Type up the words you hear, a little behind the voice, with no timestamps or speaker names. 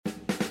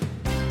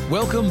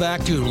Welcome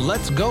back to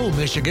Let's Go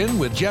Michigan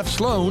with Jeff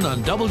Sloan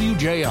on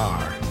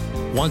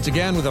WJR. Once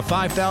again, with a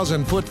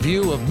 5,000-foot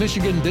view of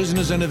Michigan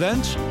business and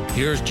events,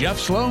 here's Jeff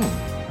Sloan.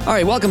 All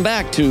right, welcome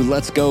back to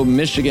Let's Go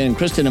Michigan.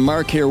 Kristen and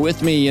Mark here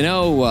with me. You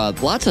know,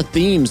 lots of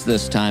themes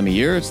this time of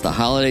year. It's the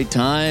holiday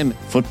time.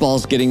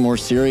 Football's getting more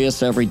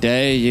serious every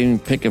day. You can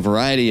pick a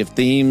variety of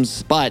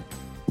themes, but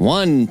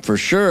one for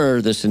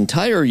sure this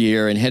entire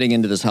year and heading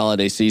into this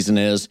holiday season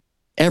is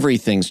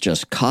everything's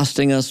just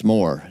costing us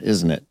more,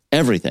 isn't it?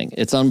 Everything.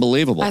 It's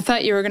unbelievable. I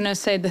thought you were going to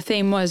say the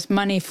theme was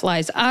money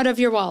flies out of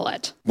your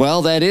wallet.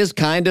 Well, that is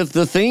kind of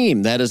the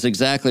theme. That is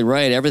exactly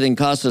right. Everything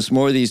costs us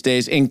more these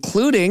days,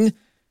 including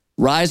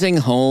rising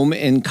home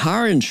and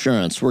car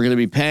insurance. We're going to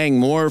be paying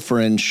more for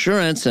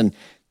insurance. And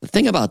the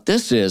thing about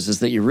this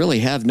is that you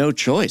really have no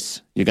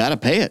choice. You got to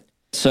pay it.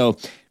 So,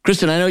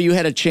 Kristen, I know you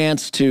had a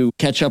chance to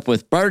catch up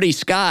with Bartie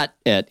Scott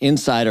at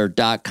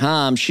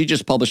Insider.com. She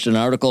just published an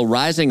article,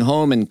 Rising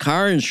Home and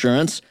Car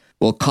Insurance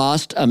Will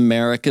Cost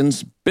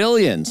Americans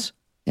Billions.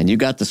 And you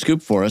got the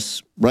scoop for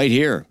us right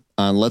here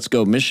on Let's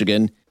Go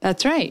Michigan.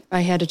 That's right.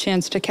 I had a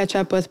chance to catch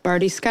up with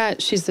Bartie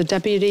Scott. She's the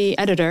deputy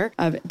editor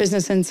of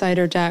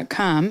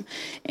BusinessInsider.com.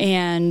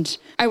 And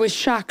I was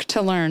shocked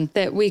to learn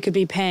that we could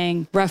be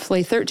paying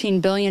roughly $13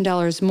 billion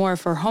more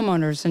for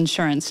homeowners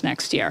insurance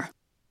next year.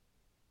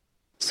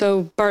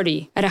 So,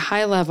 Bartie, at a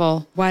high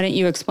level, why don't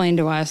you explain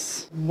to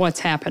us what's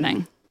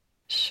happening?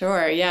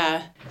 Sure,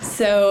 yeah.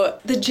 So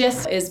the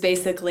gist is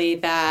basically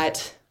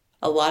that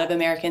a lot of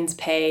Americans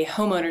pay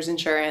homeowners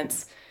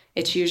insurance.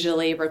 It's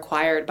usually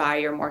required by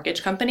your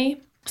mortgage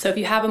company. So if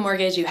you have a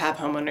mortgage, you have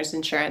homeowners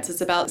insurance.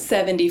 It's about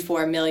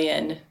 74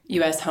 million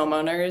U.S.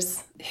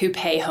 homeowners who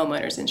pay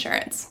homeowners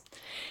insurance.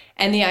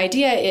 And the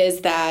idea is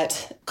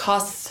that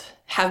costs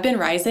have been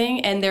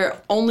rising, and they're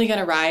only going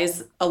to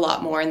rise a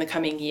lot more in the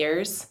coming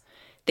years.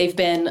 They've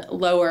been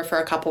lower for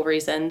a couple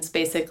reasons.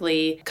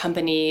 Basically,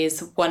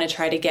 companies want to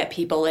try to get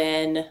people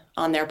in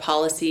on their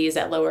policies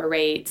at lower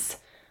rates,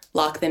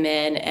 lock them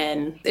in,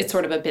 and it's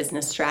sort of a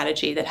business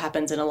strategy that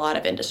happens in a lot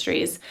of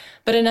industries.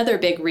 But another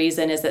big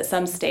reason is that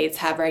some states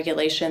have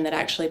regulation that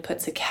actually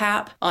puts a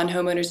cap on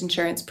homeowners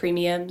insurance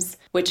premiums,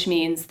 which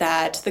means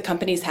that the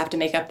companies have to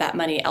make up that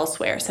money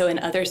elsewhere. So in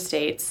other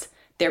states,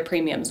 their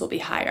premiums will be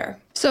higher.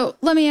 So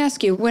let me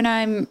ask you, when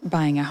I'm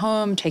buying a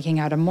home, taking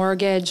out a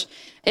mortgage,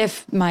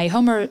 if my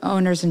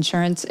homeowner's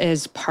insurance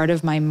is part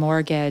of my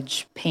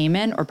mortgage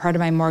payment or part of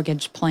my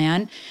mortgage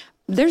plan,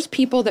 there's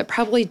people that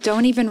probably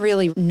don't even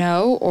really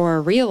know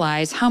or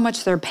realize how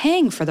much they're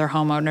paying for their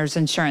homeowner's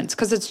insurance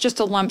because it's just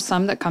a lump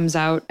sum that comes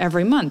out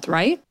every month,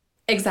 right?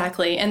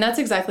 Exactly. And that's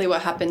exactly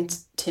what happened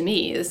to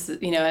me. This,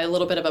 a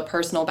little bit of a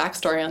personal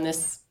backstory on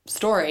this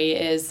story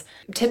is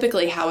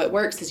typically how it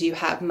works is you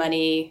have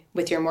money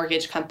with your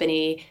mortgage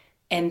company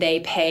and they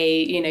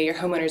pay, your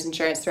homeowner's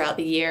insurance throughout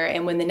the year.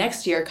 And when the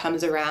next year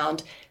comes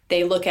around,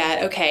 they look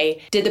at,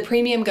 okay, did the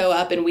premium go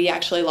up and we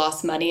actually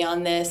lost money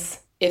on this?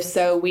 If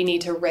so, we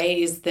need to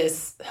raise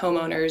this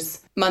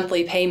homeowner's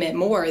monthly payment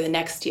more the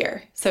next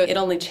year. So it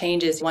only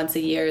changes once a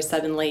year.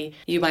 Suddenly,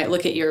 you might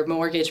look at your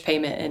mortgage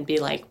payment and be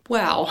like,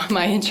 wow,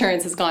 my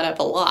insurance has gone up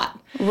a lot.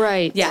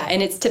 Right. Yeah,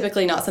 and it's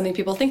typically not something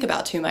people think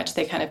about too much.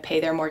 They kind of pay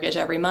their mortgage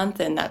every month,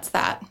 and that's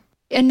that.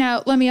 And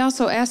now let me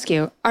also ask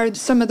you, are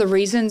some of the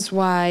reasons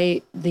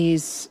why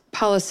these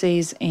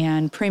policies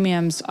and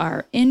premiums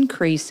are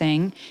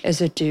increasing,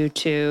 is it due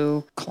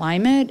to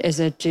climate?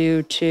 Is it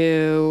due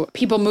to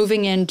people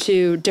moving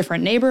into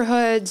different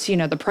neighborhoods,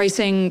 the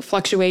pricing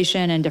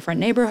fluctuation in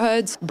different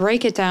neighborhoods?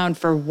 Break it down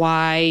for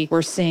why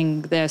we're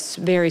seeing this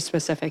very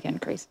specific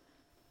increase.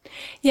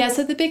 Yeah,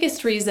 so the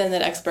biggest reason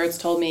that experts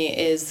told me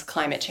is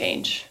climate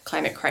change,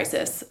 climate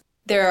crisis.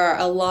 There are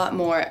a lot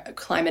more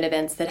climate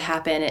events that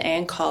happen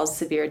and cause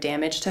severe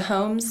damage to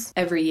homes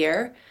every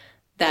year.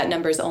 That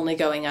number is only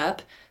going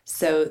up.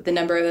 So the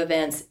number of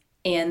events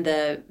and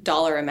the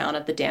dollar amount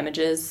of the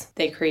damages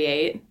they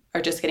create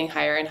are just getting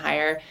higher and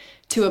higher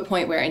to a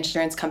point where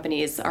insurance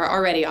companies are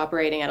already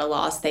operating at a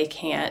loss. They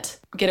can't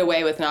get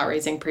away with not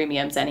raising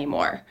premiums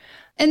anymore.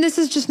 And this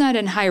is just not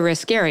in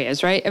high-risk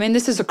areas, right? I mean,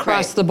 this is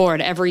across the board,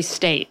 every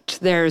state.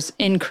 There's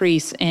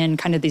increase in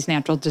kind of these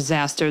natural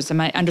disasters. Am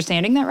I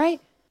understanding that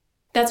right?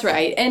 That's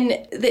right.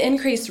 And the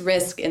increased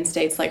risk in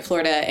states like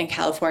Florida and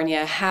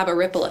California have a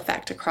ripple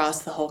effect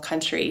across the whole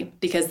country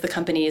because the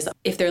companies,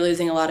 if they're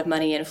losing a lot of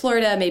money in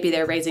Florida, maybe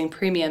they're raising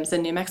premiums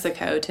in New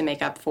Mexico to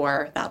make up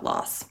for that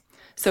loss.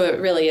 So it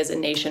really is a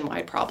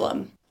nationwide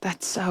problem.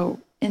 That's so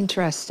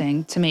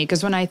interesting to me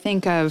because when I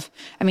think of,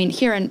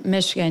 here in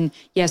Michigan,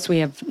 yes, we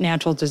have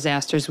natural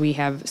disasters. We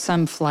have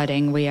some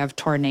flooding. We have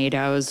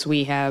tornadoes.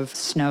 We have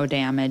snow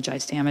damage,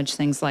 ice damage,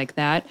 things like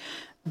that.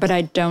 But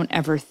I don't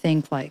ever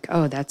think like,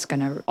 oh, that's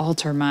going to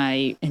alter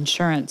my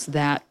insurance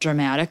that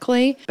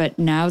dramatically. But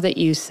now that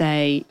you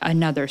say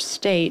another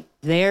state,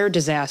 their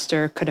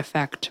disaster could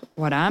affect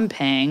what I'm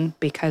paying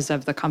because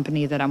of the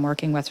company that I'm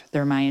working with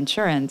through my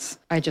insurance,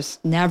 I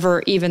just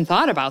never even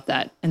thought about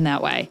that in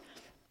that way.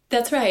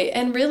 That's right.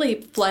 And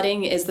really,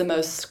 flooding is the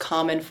most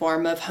common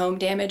form of home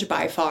damage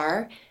by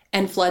far.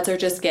 And floods are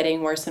just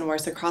getting worse and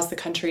worse across the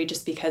country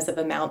just because of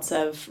amounts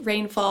of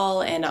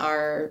rainfall and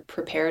our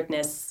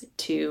preparedness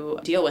to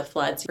deal with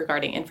floods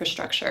regarding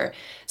infrastructure.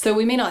 So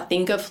we may not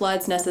think of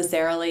floods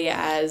necessarily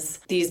as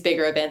these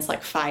bigger events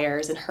like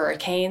fires and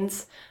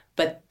hurricanes,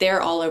 but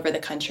they're all over the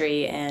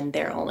country and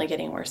they're only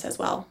getting worse as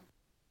well.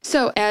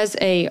 So as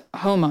a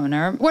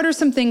homeowner, what are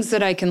some things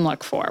that I can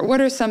look for? What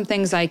are some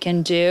things I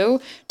can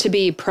do to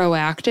be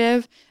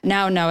proactive?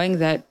 Now knowing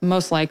that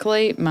most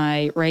likely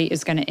my rate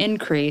is going to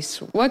increase,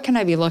 what can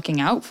I be looking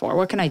out for?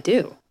 What can I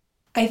do?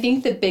 I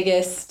think the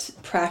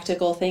biggest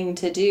practical thing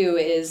to do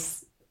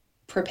is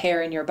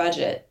prepare in your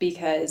budget,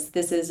 because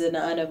this is an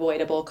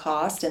unavoidable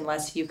cost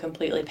unless you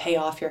completely pay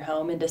off your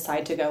home and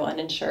decide to go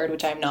uninsured,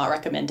 which I'm not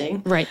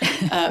recommending. Right.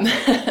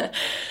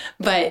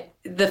 But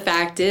the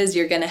fact is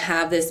you're going to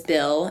have this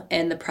bill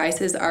and the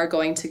prices are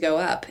going to go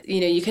up.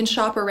 You can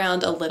shop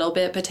around a little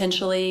bit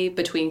potentially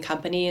between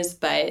companies,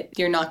 but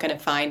you're not going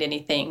to find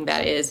anything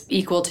that is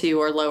equal to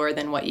or lower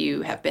than what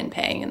you have been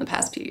paying in the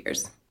past few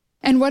years.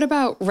 And what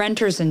about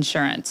renter's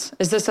insurance?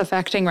 Is this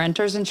affecting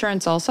renter's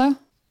insurance also?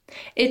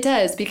 It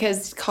does,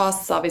 because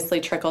costs obviously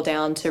trickle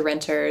down to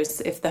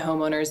renters. If the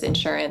homeowner's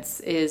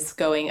insurance is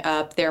going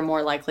up, they're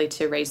more likely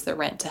to raise the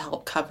rent to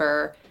help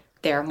cover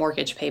their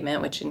mortgage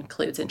payment, which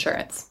includes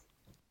insurance.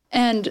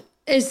 And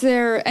is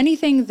there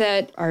anything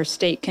that our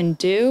state can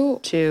do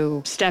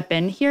to step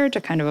in here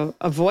to kind of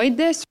avoid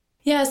this?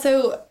 Yeah,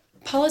 so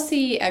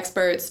policy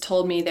experts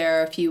told me there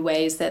are a few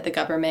ways that the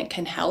government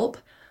can help.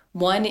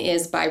 One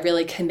is by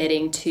really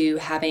committing to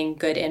having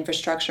good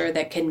infrastructure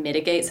that can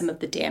mitigate some of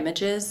the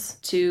damages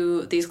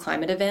to these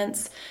climate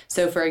events.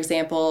 So, for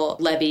example,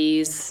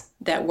 levees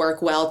that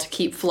work well to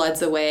keep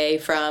floods away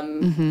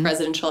from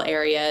residential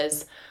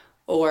areas,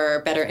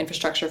 or better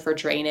infrastructure for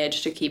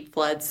drainage to keep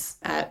floods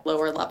at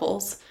lower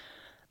levels.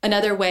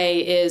 Another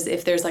way is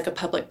if there's like a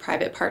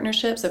public-private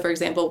partnership. So, for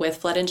example, with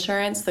flood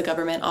insurance, the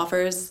government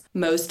offers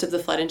most of the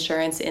flood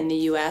insurance in the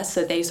U.S.,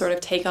 so they sort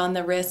of take on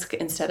the risk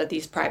instead of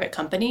these private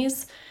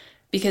companies.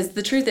 Because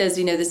the truth is,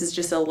 this is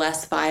just a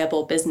less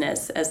viable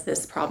business as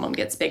this problem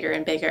gets bigger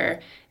and bigger.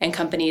 And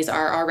companies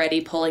are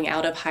already pulling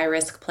out of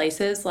high-risk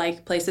places,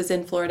 like places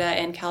in Florida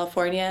and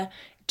California.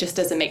 It just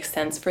doesn't make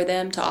sense for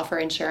them to offer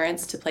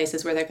insurance to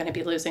places where they're going to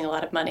be losing a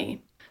lot of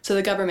money. So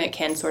the government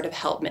can sort of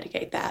help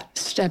mitigate that.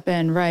 Step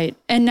in, right.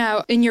 And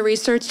now, in your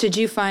research, did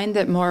you find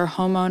that more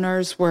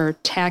homeowners were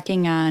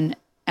tacking on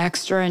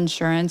extra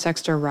insurance,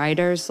 extra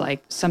riders,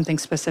 like something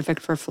specific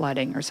for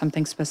flooding or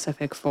something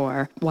specific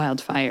for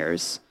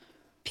wildfires?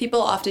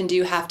 People often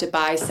do have to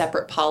buy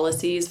separate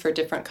policies for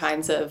different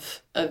kinds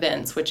of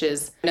events, which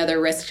is another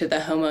risk to the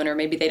homeowner.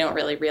 Maybe they don't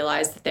really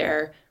realize that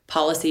their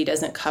policy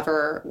doesn't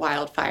cover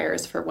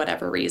wildfires for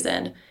whatever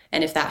reason.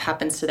 And if that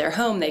happens to their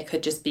home, they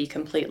could just be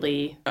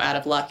completely out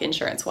of luck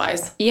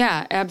insurance-wise.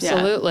 Yeah,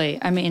 absolutely. Yeah.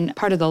 I mean,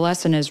 part of the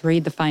lesson is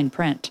read the fine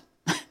print.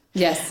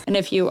 Yes. And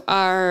if you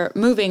are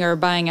moving or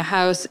buying a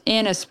house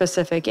in a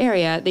specific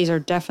area, these are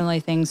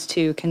definitely things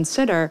to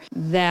consider,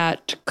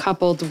 that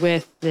coupled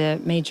with the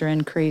major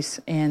increase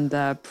in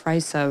the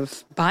price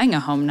of buying a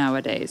home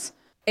nowadays.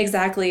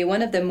 Exactly.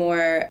 One of the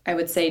more, I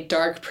would say,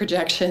 dark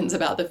projections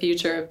about the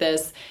future of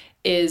this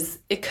is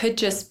it could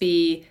just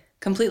be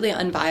completely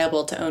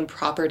unviable to own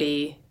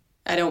property.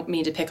 I don't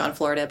mean to pick on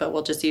Florida, but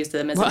we'll just use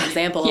them as an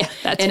example. Yeah,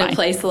 that's in fine. A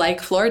place like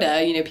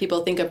Florida,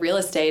 people think of real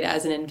estate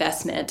as an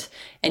investment,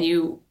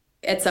 and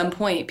at some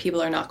point, people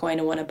are not going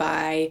to want to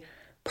buy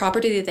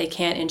property that they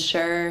can't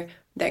insure,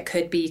 that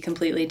could be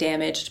completely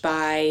damaged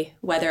by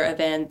weather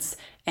events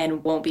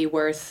and won't be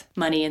worth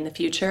money in the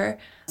future.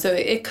 So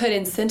it could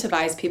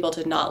incentivize people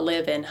to not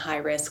live in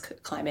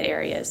high-risk climate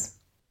areas.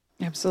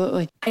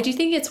 Absolutely. I do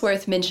think it's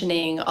worth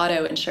mentioning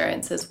auto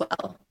insurance as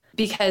well,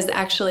 because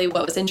actually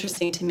what was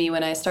interesting to me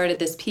when I started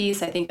this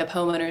piece, I think of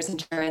homeowners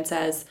insurance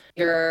as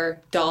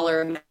your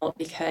dollar amount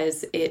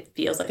because it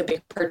feels like a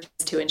big purchase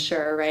to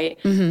insure, right?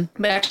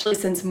 Mm-hmm. But actually,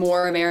 since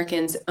more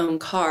Americans own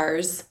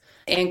cars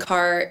and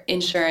car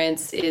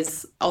insurance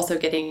is also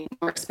getting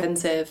more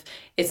expensive,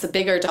 it's a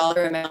bigger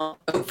dollar amount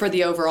for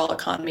the overall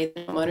economy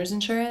than homeowners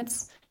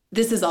insurance.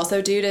 This is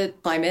also due to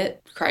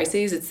climate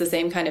crises. It's the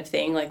same kind of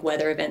thing, like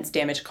weather events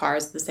damage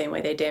cars the same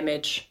way they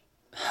damage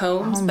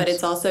homes. But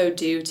it's also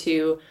due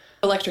to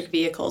electric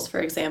vehicles, for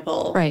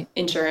example. Right.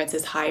 Insurance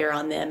is higher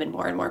on them, and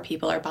more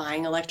people are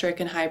buying electric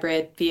and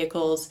hybrid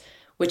vehicles,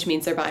 which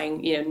means they're buying,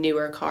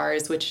 newer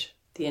cars, which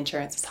the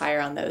insurance is higher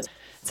on those.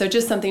 So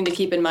just something to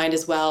keep in mind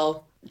as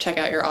well. Check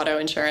out your auto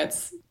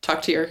insurance.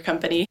 Talk to your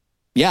company.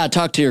 Yeah,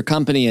 talk to your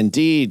company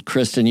indeed,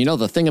 Kristen.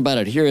 The thing about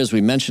it here is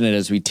we mentioned it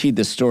as we teed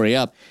this story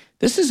up.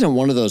 This isn't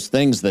one of those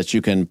things that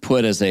you can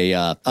put as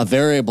a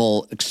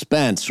variable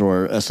expense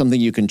or something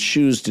you can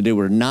choose to do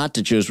or not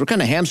to choose. We're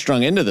kind of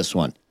hamstrung into this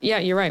one. Yeah,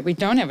 you're right. We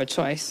don't have a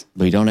choice.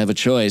 We don't have a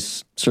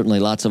choice.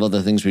 Certainly lots of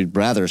other things we'd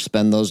rather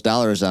spend those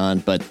dollars on,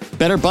 but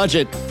better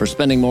budget for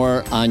spending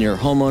more on your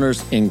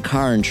homeowners and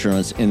car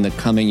insurance in the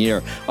coming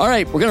year. All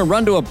right, we're going to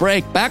run to a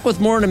break. Back with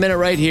more in a minute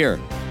right here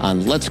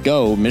on Let's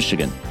Go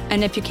Michigan.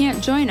 And if you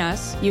can't join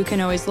us, you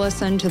can always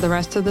listen to the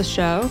rest of the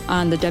show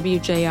on the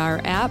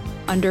WJR app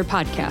under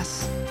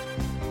podcasts.